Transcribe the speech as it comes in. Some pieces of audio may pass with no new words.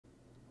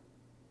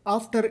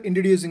After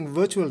introducing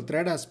virtual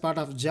thread as part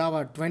of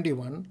Java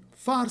 21,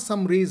 for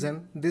some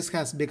reason this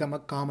has become a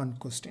common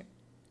question.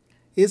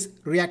 Is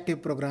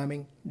reactive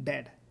programming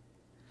dead?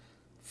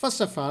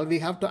 First of all, we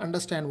have to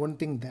understand one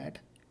thing, that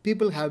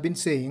people have been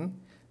saying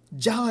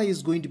Java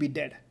is going to be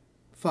dead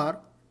for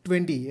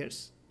 20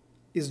 years.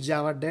 Is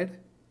Java dead?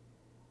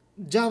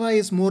 Java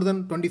is more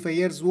than 25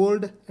 years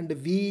old, and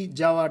we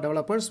Java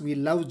developers, we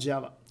love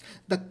Java.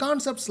 The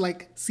concepts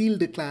like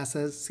sealed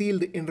classes,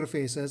 sealed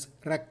interfaces,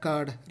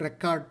 record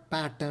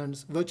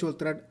patterns, virtual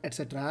thread,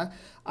 etc.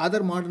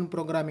 Other modern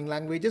programming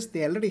languages,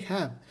 they already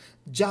have.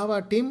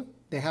 Java team,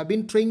 they have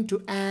been trying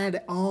to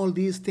add all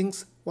these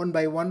things one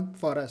by one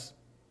for us.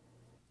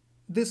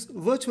 This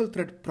virtual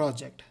thread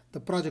project, the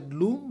project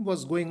Loom,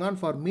 was going on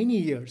for many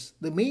years.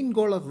 The main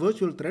goal of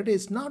virtual thread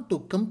is not to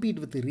compete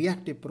with the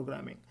reactive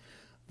programming.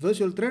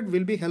 Virtual thread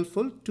will be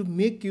helpful to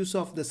make use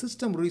of the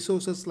system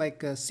resources like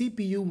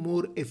CPU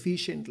more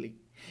efficiently.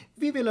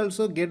 We will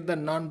also get the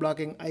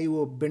non-blocking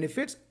I/O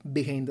benefits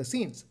behind the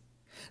scenes.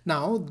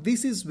 Now,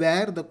 this is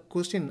where the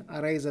question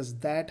arises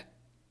that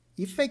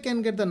if I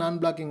can get the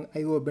non-blocking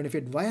I/O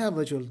benefit via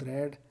virtual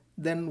thread,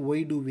 then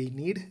why do we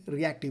need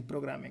reactive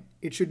programming?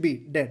 It should be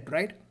dead,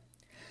 right?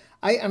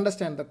 I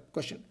understand the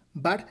question,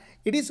 but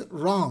it is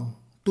wrong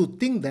to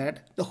think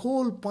that the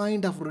whole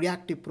point of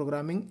reactive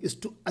programming is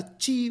to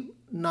achieve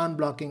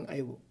non-blocking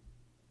I/O.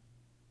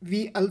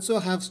 We also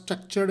have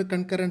structured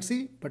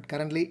concurrency, but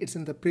currently it's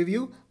in the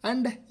preview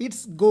and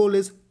its goal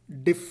is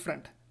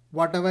different.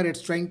 Whatever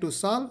it's trying to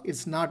solve,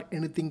 it's not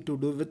anything to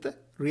do with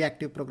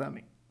reactive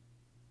programming.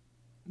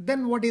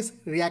 Then what is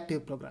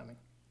reactive programming?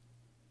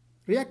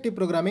 Reactive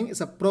programming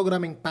is a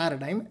programming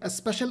paradigm, a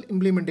special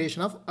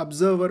implementation of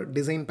observer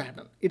design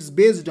pattern. It's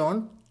based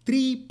on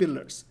 3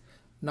 pillars: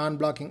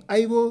 non-blocking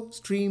I/O,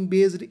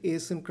 stream-based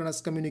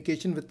asynchronous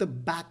communication with the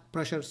back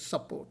pressure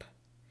support.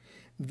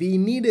 We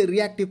need a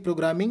reactive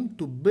programming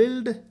to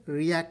build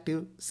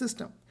reactive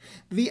system.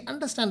 We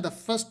understand the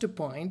first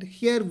point.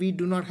 Here we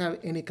do not have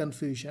any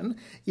confusion.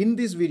 In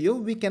this video,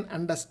 we can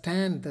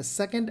understand the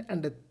second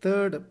and the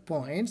third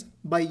points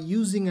by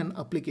using an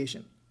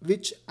application,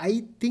 which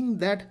I think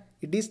that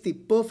it is the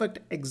perfect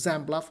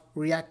example of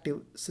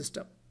reactive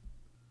system.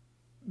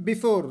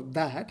 Before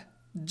that,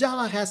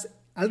 Java has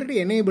already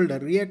enabled a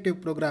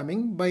reactive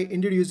programming by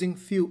introducing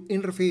few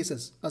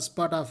interfaces as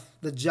part of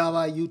the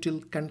Java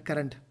util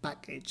concurrent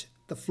package,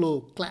 the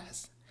flow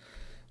class.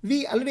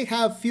 We already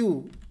have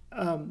few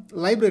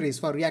libraries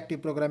for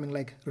reactive programming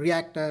like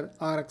Reactor,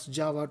 Rx,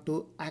 Java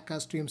 2, Akka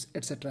streams,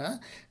 etc.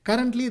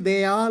 Currently,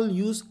 they all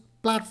use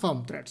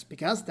platform threads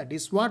because that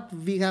is what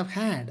we have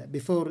had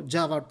before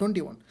Java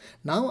 21.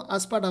 Now,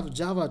 as part of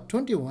Java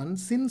 21,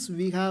 since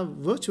we have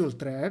virtual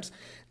threads,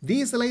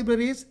 these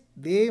libraries,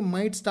 they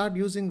might start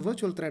using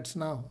virtual threads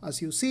now.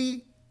 As you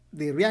see,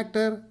 the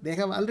Reactor, they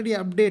have already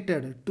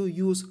updated to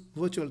use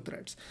virtual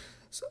threads.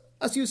 So,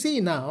 as you see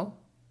now,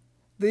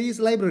 these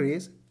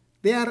libraries,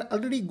 they are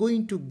already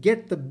going to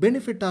get the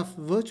benefit of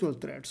virtual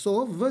thread.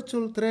 So,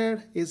 virtual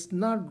thread is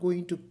not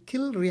going to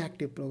kill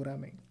reactive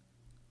programming.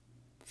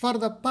 For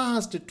the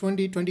past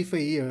 20-25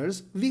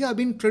 years, we have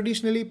been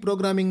traditionally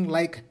programming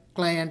like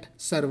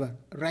client-server,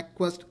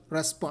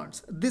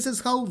 request-response. This is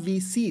how we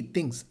see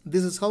things.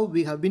 This is how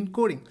we have been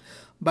coding.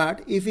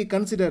 But if we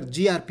consider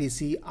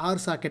gRPC,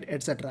 RSocket,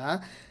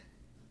 etc.,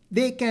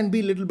 they can be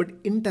a little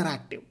bit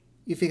interactive.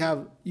 If you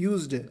have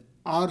used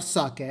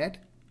RSocket,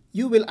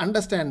 you will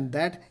understand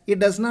that it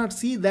does not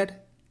see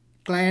that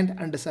client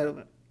and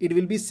server. It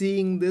will be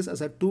seeing this as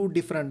a 2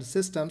 different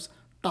systems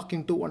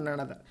talking to one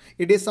another.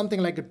 It is something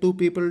like 2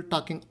 people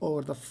talking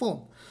over the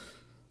phone.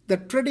 The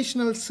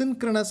traditional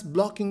synchronous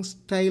blocking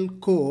style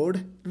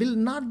code will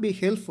not be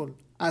helpful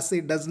as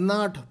it does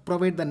not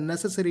provide the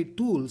necessary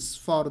tools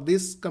for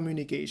this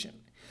communication.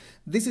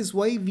 This is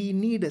why we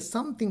need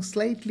something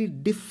slightly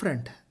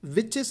different,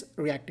 which is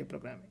reactive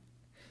programming.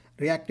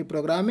 Reactive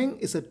programming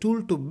is a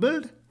tool to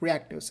build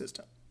reactive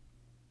system.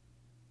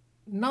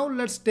 Now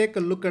let's take a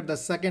look at the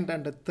second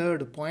and the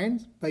third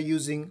points by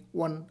using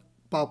one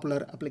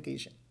popular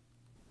application.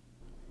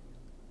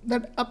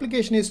 That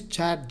application is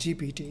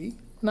ChatGPT.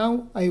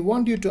 Now I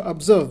want you to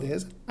observe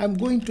this. I'm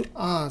going to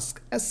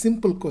ask a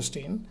simple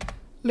question.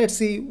 Let's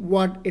see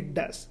what it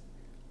does.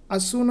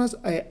 As soon as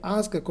I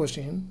ask a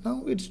question,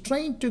 now it's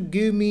trying to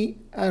give me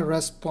a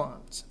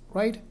response,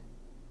 right?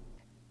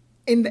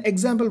 In the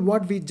example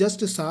what we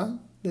just saw,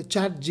 the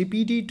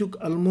ChatGPT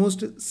took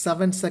almost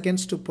 7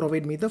 seconds to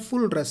provide me the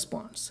full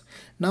response.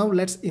 Now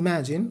let's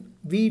imagine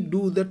we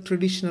do the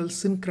traditional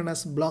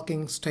synchronous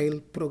blocking style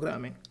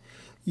programming.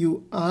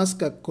 You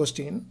ask a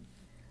question,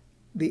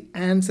 the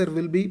answer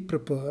will be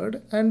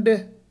prepared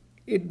and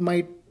it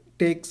might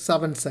take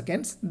 7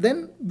 seconds.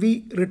 Then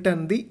we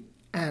return the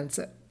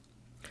answer.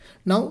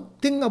 Now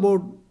think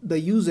about the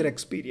user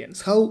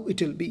experience, how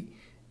it will be.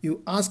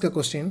 You ask a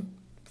question,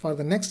 for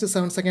the next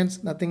 7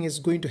 seconds nothing is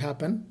going to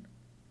happen.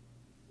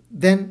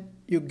 Then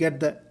you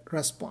get the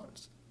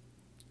response.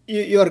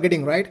 You are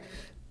getting right,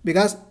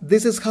 because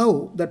this is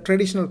how the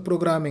traditional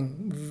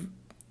programming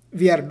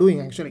we are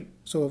doing actually.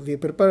 So we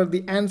prepare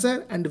the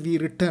answer and we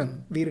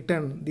return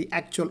the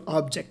actual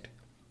object,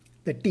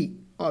 the T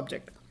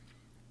object.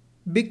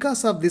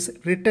 Because of this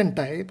return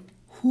type,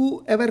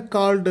 whoever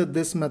called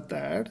this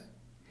method,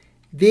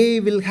 they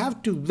will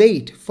have to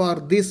wait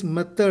for this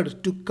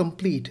method to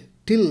complete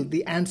till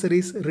the answer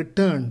is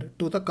returned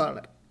to the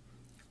caller.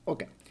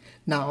 Okay.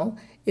 Now,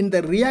 in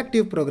the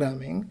reactive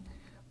programming,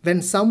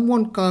 when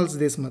someone calls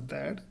this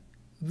method,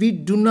 we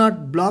do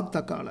not block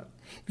the caller.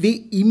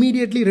 We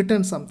immediately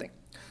return something.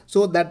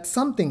 So that's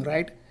something,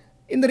 right?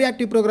 In the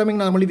reactive programming,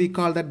 normally we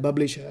call that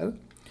publisher.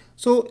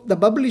 So the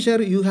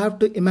publisher, you have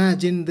to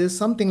imagine this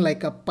something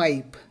like a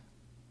pipe.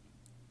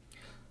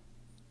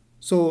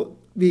 So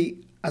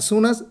as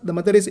soon as the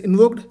method is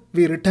invoked,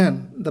 we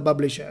return the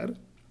publisher.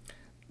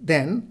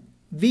 Then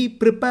we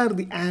prepare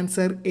the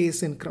answer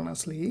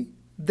asynchronously.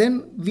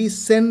 Then we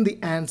send the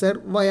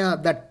answer via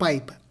that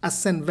pipe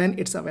as and when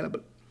it's available.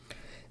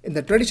 In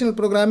the traditional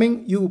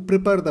programming, you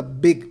prepare the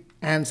big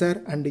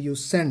answer and you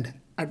send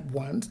at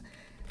once.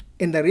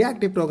 In the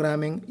reactive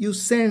programming, you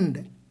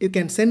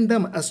can send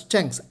them as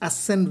chunks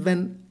as and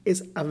when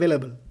is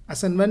available.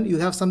 As and when you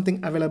have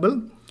something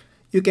available,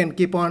 you can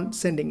keep on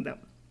sending them.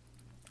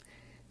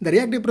 The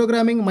reactive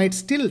programming might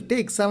still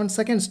take 7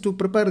 seconds to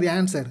prepare the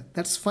answer.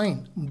 That's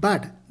fine.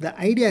 But the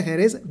idea here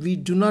is we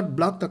do not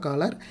block the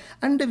caller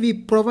and we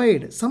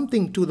provide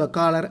something to the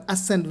caller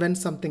as and when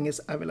something is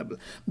available.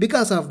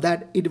 Because of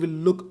that, it will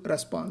look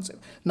responsive.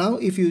 Now,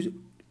 if you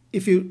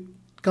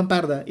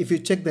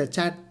check the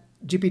chat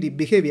GPT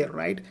behavior,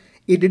 right?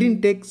 It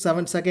didn't take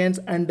 7 seconds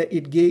and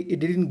it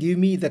didn't give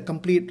me the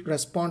complete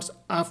response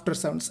after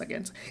 7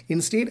 seconds.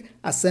 Instead,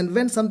 as and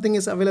when something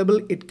is available,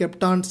 it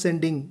kept on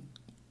sending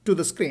to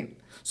the screen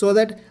so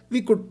that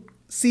we could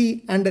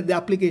see and the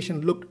application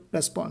looked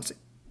responsive.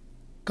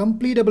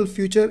 Completable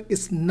feature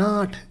is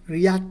not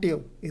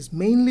reactive is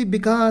mainly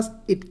because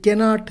it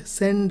cannot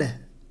send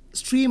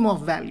stream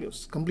of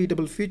values.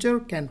 Completable feature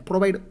can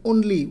provide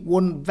only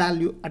one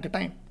value at a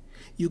time.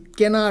 You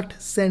cannot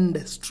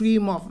send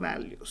stream of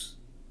values.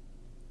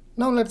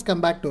 Now let's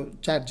come back to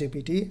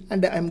ChatGPT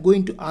and I'm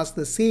going to ask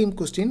the same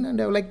question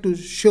and I would like to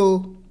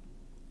show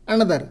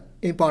another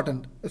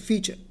important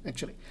feature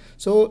actually.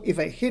 So if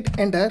I hit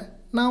enter,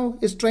 now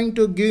it's trying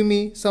to give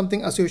me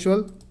something as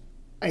usual.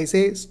 I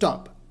say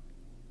stop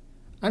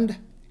and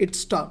it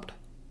stopped.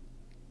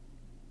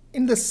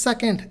 In the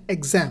second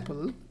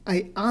example,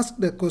 I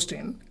asked the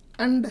question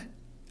and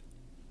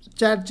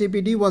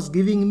ChatGPT was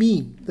giving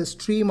me the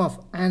stream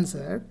of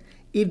answer.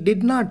 It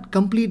did not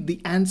complete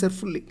the answer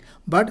fully,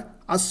 but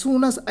as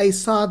soon as I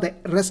saw the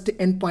REST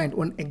endpoint,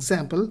 one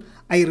example,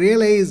 I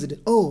realized,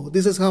 oh,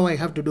 this is how I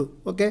have to do.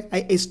 Okay,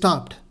 I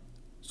stopped.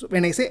 So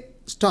when I say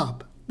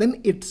stop,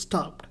 then it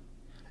stopped.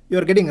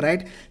 You're getting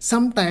right.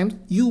 Sometimes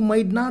you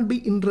might not be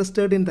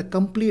interested in the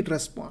complete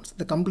response.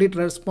 The complete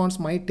response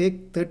might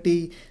take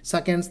 30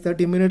 seconds,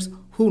 30 minutes,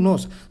 who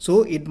knows.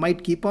 So it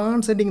might keep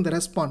on sending the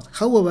response.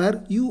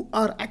 However, you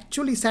are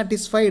actually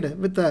satisfied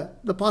with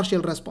the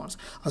partial response.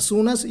 As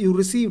soon as you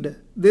received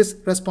this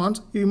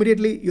response,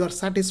 you are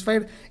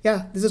satisfied.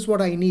 Yeah, this is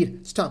what I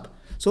need. Stop.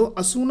 So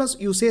as soon as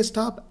you say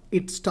stop,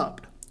 it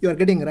stopped. You are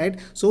getting right.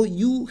 So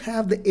you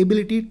have the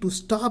ability to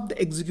stop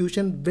the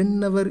execution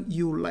whenever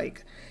you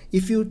like.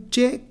 If you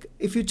check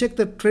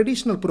the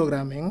traditional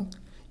programming,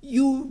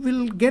 you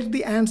will get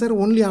the answer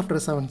only after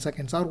 7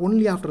 seconds or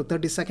only after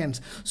 30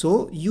 seconds.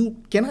 So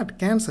you cannot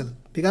cancel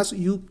because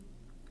you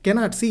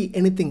cannot see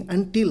anything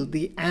until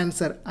the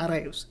answer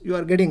arrives. You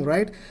are getting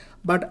right.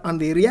 But on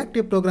the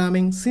reactive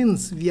programming,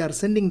 since we are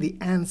sending the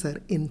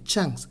answer in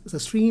chunks, it's a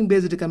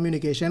stream-based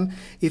communication.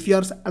 If you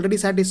are already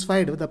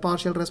satisfied with the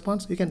partial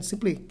response, you can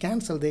simply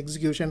cancel the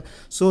execution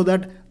so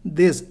that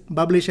this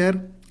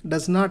publisher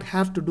does not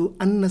have to do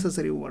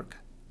unnecessary work.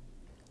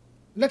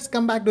 Let's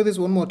come back to this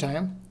one more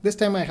time. This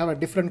time I have a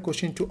different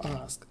question to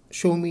ask.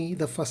 Show me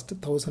the first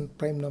 1000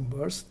 prime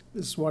numbers.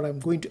 This is what I'm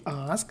going to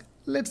ask.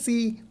 Let's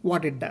see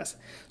what it does.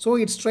 So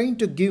it's trying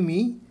to give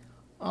me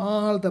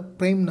all the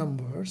prime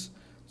numbers.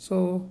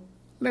 So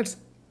let's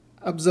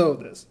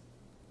observe this.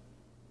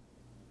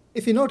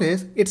 If you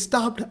notice, it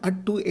stopped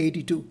at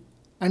 282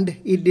 and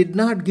it did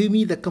not give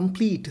me the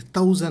complete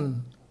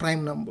 1000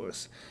 prime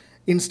numbers.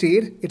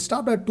 Instead, it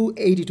stopped at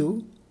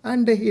 282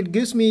 and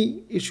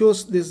it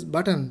shows this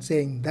button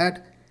saying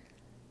that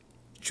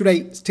should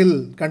I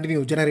still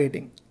continue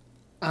generating?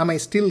 Am I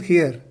still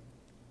here?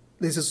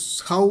 This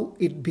is how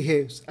it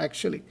behaves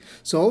actually.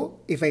 So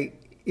if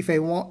I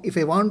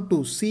want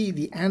to see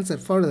the answer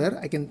further,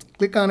 I can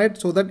click on it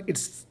so that it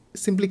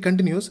simply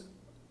continues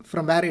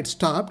from where it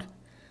stopped,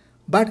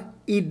 but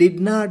it did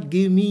not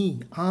give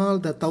me all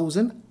the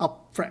 1000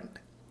 upfront.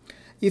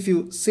 If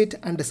you sit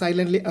and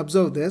silently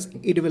observe this,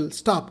 it will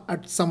stop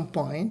at some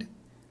point.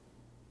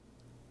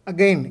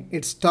 Again,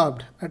 it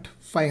stopped at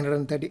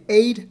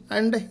 538,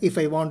 and if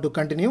I want to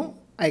continue,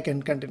 I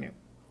can continue.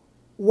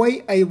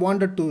 Why I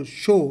wanted to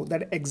show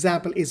that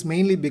example is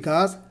mainly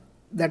because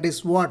that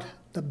is what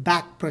the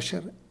back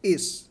pressure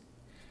is.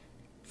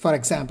 For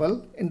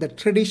example, in the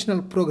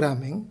traditional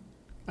programming,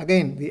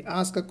 again we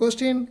ask a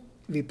question,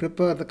 we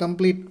prepare the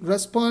complete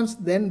response,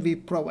 then we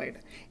provide.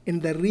 In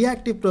the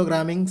reactive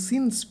programming,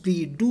 since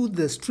we do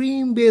the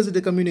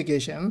stream-based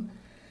communication,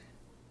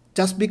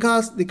 just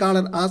because the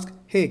caller asks,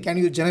 hey, can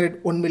you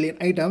generate 1 million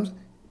items?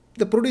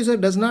 The producer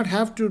does not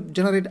have to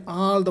generate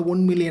all the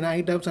 1 million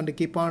items and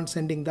keep on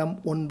sending them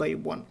one by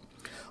one.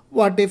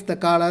 What if the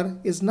caller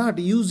is not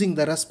using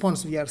the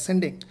response we are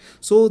sending?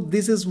 So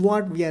this is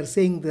what we are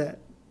saying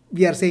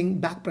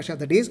back pressure.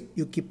 That is,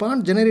 you keep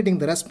on generating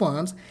the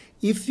response.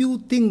 If you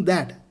think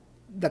that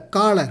the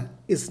caller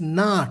is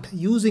not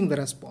using the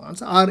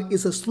response or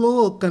is a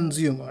slow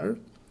consumer,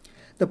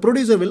 the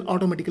producer will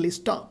automatically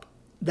stop.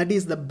 That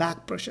is the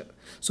back pressure.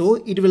 So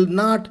it will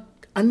not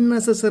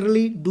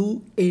unnecessarily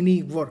do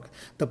any work.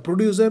 The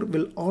producer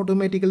will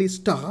automatically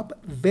stop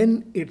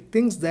when it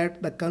thinks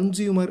that the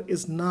consumer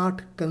is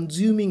not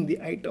consuming the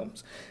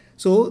items.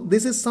 So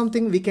this is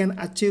something we can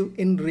achieve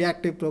in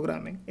reactive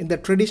programming. In the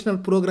traditional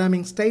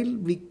programming style,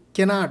 we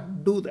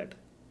cannot do that.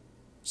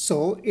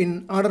 So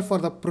in order for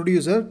the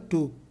producer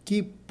to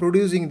keep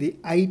producing the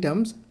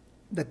items,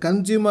 the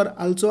consumer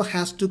also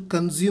has to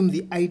consume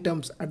the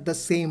items at the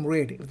same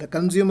rate. If the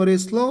consumer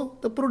is slow,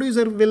 the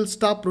producer will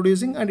stop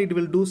producing and it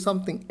will do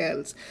something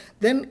else.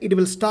 Then it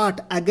will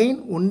start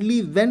again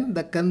only when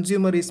the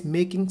consumer is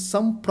making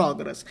some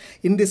progress.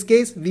 In this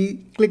case,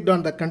 we clicked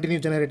on the continue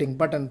generating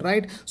button,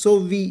 right? So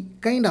we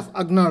kind of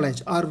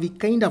acknowledge, or we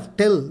kind of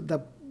tell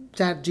the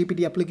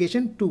ChatGPT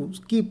application to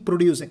keep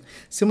producing.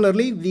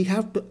 Similarly, we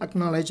have to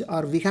acknowledge,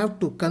 or we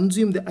have to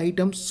consume the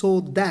items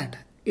so that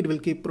it will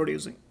keep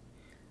producing.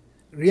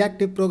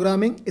 Reactive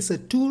programming is a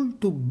tool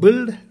to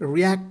build a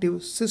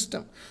reactive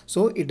system.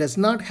 So it does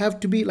not have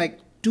to be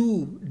like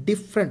two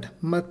different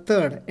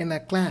methods in a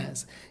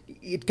class.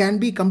 It can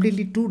be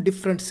completely two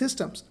different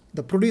systems.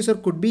 The producer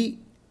could be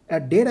a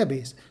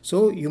database.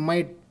 So you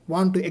might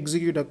want to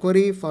execute a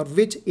query for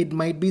which it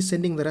might be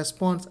sending the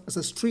response as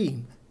a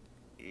stream.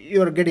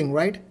 You're getting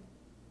right?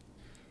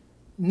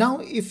 Now,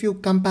 if you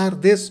compare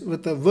this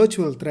with the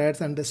virtual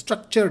threads and the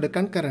structured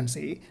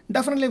concurrency,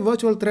 definitely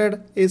virtual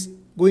thread is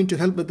going to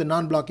help with the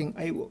non-blocking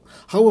I/O.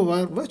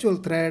 However, virtual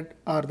thread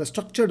or the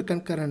structured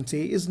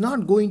concurrency is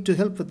not going to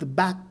help with the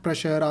back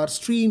pressure or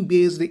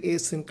stream-based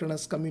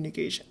asynchronous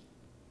communication.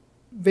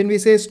 When we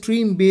say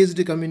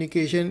stream-based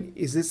communication,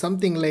 is this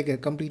something like a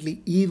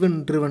completely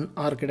event-driven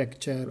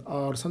architecture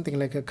or something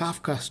like a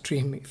Kafka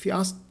stream? If you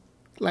ask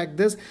like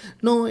this,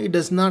 no, it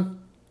doesn't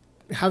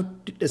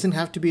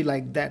have to be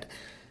like that.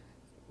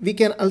 We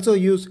can also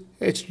use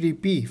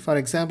HTTP. For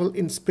example,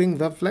 in Spring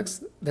Web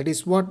Flux, that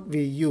is what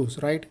we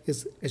use, right,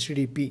 is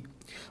HTTP.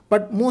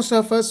 But most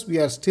of us, we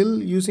are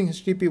still using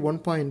HTTP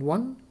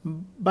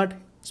 1.1, but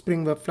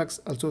Spring Web Flux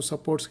also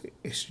supports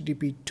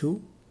HTTP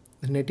 2,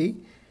 NETI.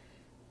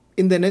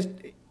 In the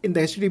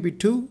HTTP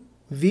 2,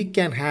 we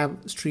can have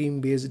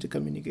stream-based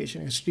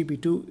communication.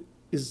 HTTP 2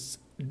 is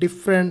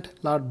different,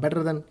 a lot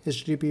better than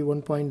HTTP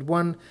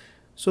 1.1.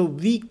 So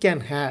we can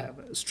have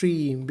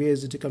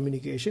stream-based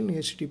communication in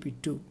HTTP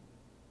 2.